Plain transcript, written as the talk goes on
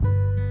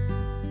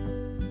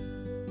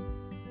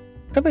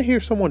Ever hear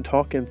someone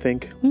talk and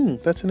think,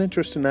 that's an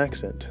interesting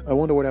accent. I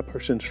wonder where that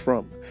person's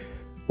from.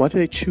 Why did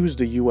they choose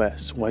the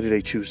U.S.? Why did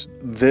they choose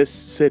this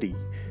city?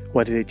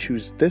 Why did they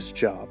choose this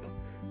job?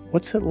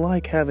 What's it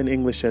like having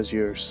English as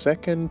your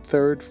second,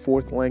 third,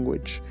 fourth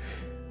language?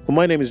 Well,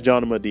 my name is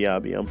John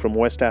Diaby. I'm from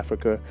West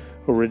Africa.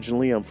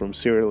 Originally, I'm from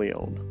Sierra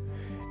Leone.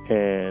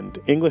 And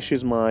English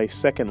is my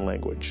second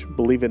language.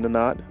 Believe it or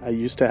not, I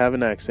used to have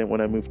an accent when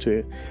I moved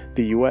to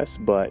the U.S.,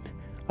 but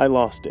I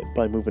lost it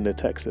by moving to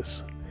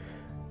Texas.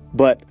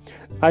 But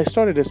I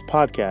started this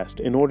podcast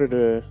in order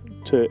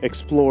to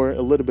explore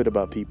a little bit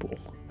about people.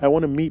 I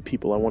want to meet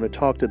people. I want to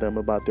talk to them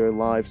about their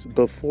lives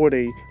before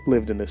they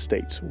lived in the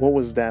States. What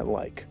was that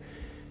like?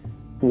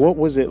 What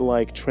was it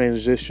like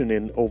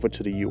transitioning over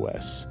to the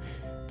U.S.?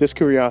 This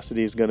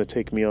curiosity is going to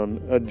take me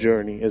on a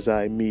journey as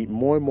I meet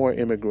more and more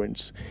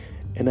immigrants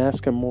and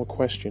ask them more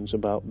questions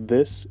about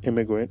this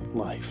immigrant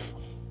life.